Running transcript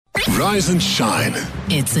Rise and shine.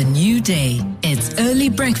 It's a new day. It's early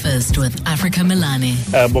breakfast with Africa Melane.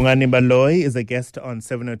 Bongani Baloyi is a guest on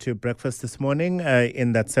 702 Breakfast this morning.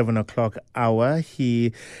 In that 7 o'clock hour,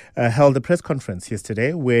 he held a press conference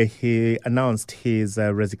yesterday where he announced his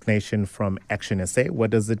resignation from Action SA. What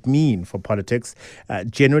does it mean for politics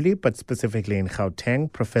generally, but specifically in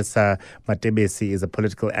Gauteng? Professor Matebesi is a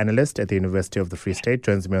political analyst at the University of the Free State,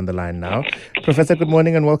 joins me on the line now. Professor, good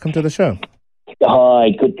morning and welcome to the show. Hi,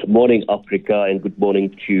 good morning, Africa, and good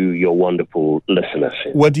morning to your wonderful listeners.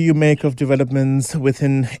 What do you make of developments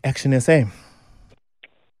within Action SA?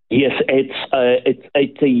 Yes,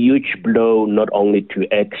 it's a huge blow not only to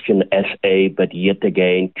Action SA, but yet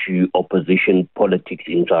again to opposition politics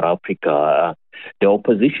in South Africa. The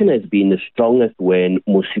opposition has been the strongest when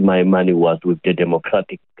Mmusi Maimane was with the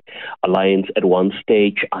Democratic Alliance at one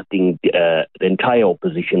stage. I think the entire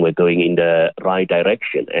opposition were going in the right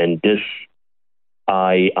direction, and this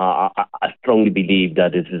I strongly believe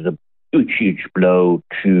that this is a huge blow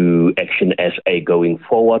to Action SA going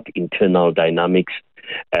forward, internal dynamics,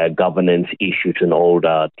 governance issues and all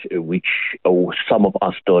that, which some of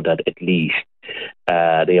us thought that at least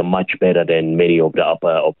they are much better than many of the upper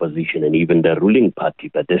opposition and even the ruling party.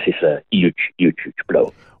 But this is a huge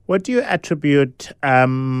blow. What do you attribute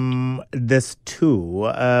this to?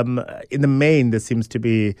 In the main, there seems to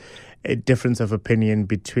be a difference of opinion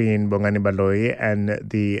between Bongani Baloyi and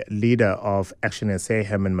the leader of Action SA,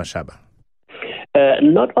 Herman Mashaba.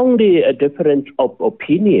 Not only a difference of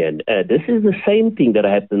opinion, this is the same thing that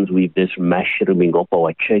happens with this mushrooming of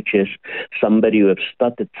our churches. Somebody who has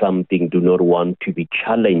started something do not want to be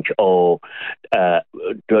challenged or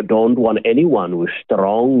don't want anyone with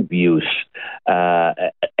strong views. And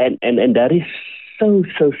that is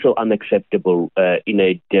so unacceptable in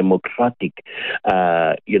a democratic,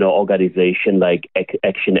 organization like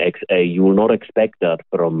Action SA. You will not expect that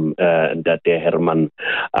from that Herman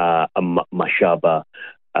Mashaba.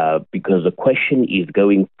 Because the question is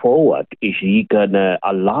going forward, is he going to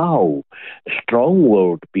allow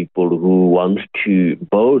strong-willed people who want to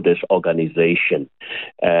build this organization?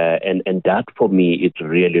 And that, for me, is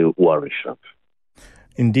really worrisome.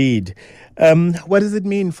 Indeed. What does it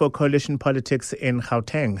mean for coalition politics in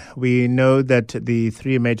Gauteng? We know that the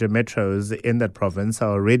three major metros in that province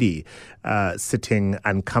are already sitting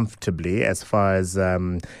uncomfortably as far as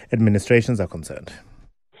administrations are concerned.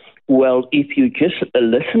 Well, if you just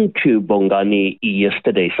listen to Bongani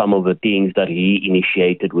yesterday, some of the things that he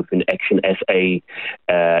initiated within Action SA,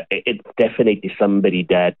 it's definitely somebody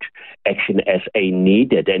that Action SA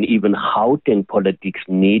needed and even Gauteng politics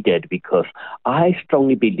needed, because I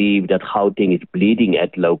strongly believe that Gauteng is bleeding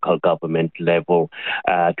at local government level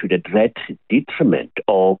to the detriment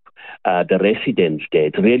of the residents there.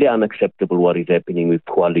 It's really unacceptable what is happening with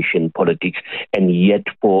coalition politics, and yet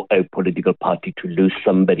for a political party to lose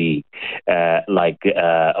somebody like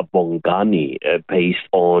Bongani based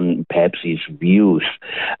on perhaps his views,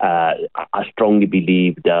 I strongly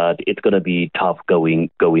believe that it's going to be tough going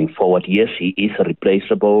forward. Yes, he is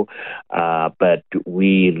replaceable, but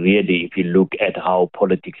we really, if you look at how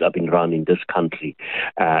politics have been run in this country,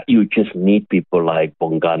 you just need people like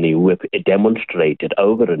Bongani who have demonstrated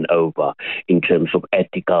over and over in terms of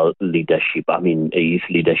ethical leadership. I mean, his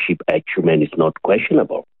leadership acumen is not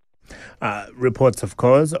questionable. Reports, of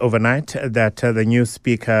course, overnight that the new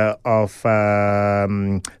Speaker of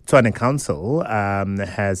Tshwane Council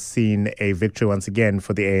has seen a victory once again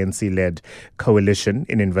for the ANC-led coalition,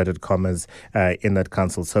 in inverted commas, in that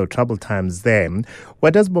council. So troubled times there.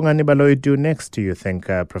 What does Bongani Baloyi do next, do you think,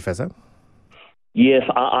 Professor? Yes,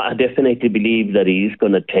 I definitely believe that he is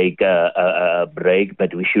going to take a break,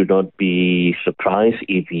 but we should not be surprised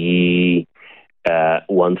if he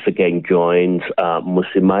once again joins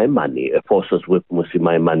Mmusi Maimane, forces with Mmusi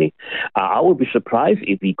Maimane. I would be surprised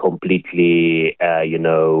if he completely,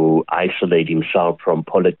 isolate himself from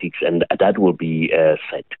politics, and that will be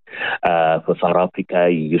set. For South Africa,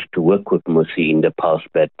 he used to work with Mmusi in the past,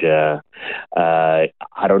 but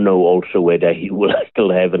I don't know also whether he will still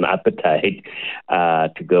have an appetite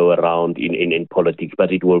to go around in politics,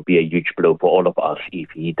 but it will be a huge blow for all of us if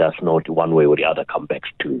he does not, one way or the other, come back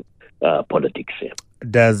to politics. Yeah.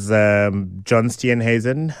 Does John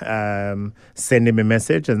Steenhuisen send him a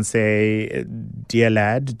message and say, "Dear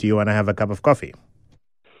lad, do you want to have a cup of coffee"?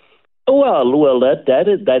 Well,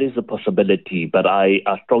 that is a possibility, but I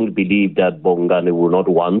strongly believe that Bongani will not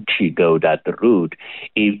want to go that route.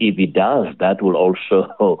 If he does, that will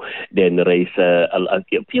also then raise a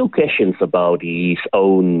few questions about his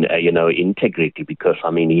own, integrity. Because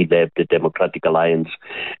he left the Democratic Alliance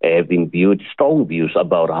having strong views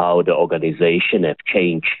about how the organization have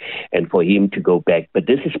changed, and for him to go back. But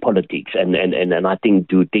this is politics, and I think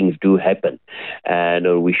things do happen,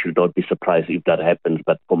 and we should not be surprised if that happens.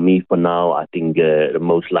 But for me, for now, I think the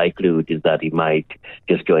most likelihood is that he might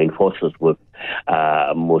just join forces with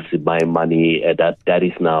Mmusi Maimane. That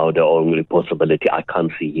is now the only possibility. I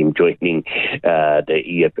can't see him joining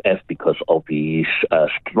the EFF because of his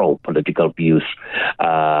strong political views,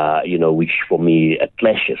 which for me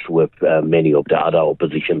clashes with many of the other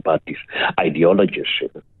opposition parties' ideologies.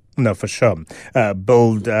 No, for sure.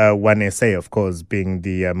 Bold One SA, of course, being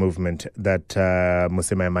the movement that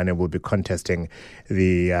Mmusi Maimane will be contesting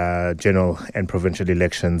the general and provincial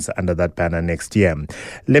elections under that banner next year.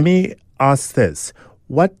 Let me ask this.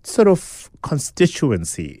 What sort of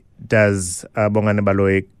constituency does Bongani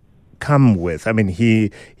Baloyi come with?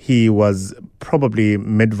 He was probably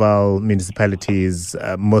Midvaal municipality's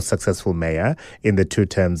most successful mayor in the 2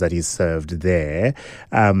 terms that he served there.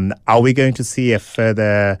 Are we going to see a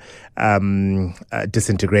further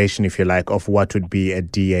disintegration, if you like, of what would be a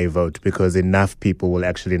DA vote, because enough people will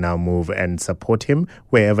actually now move and support him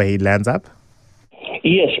wherever he lands up?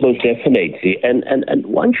 Yes, most definitely. And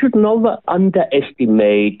one should never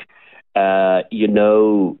underestimate,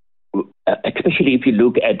 especially if you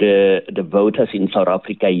look at the voters in South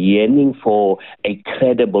Africa yearning for a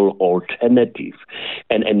credible alternative.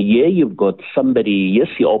 And here you've got somebody, yes,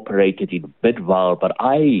 he operated in Midvaal, but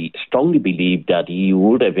I strongly believe that he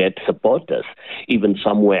would have had supporters even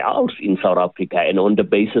somewhere else in South Africa. And on the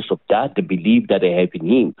basis of that, the belief that they have in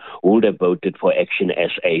him, would have voted for Action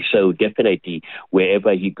SA. So definitely,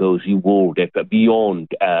 wherever he goes, he will, beyond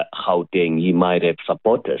Gauteng, he might have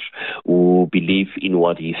supporters who believe in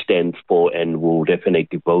what he stands for and will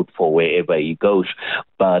definitely vote for wherever he goes.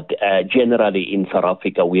 But generally in South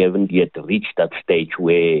Africa, we haven't yet reached that stage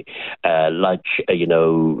where large,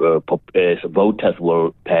 voters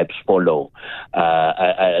will perhaps follow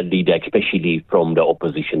a leader, especially from the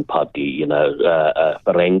opposition party,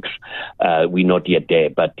 ranks. We're not yet there,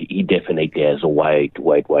 but he definitely has a wide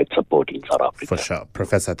support in South Africa. For sure.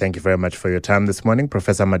 Professor, thank you very much for your time this morning.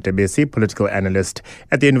 Professor Matebesi, political analyst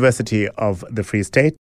at the University of the Free State.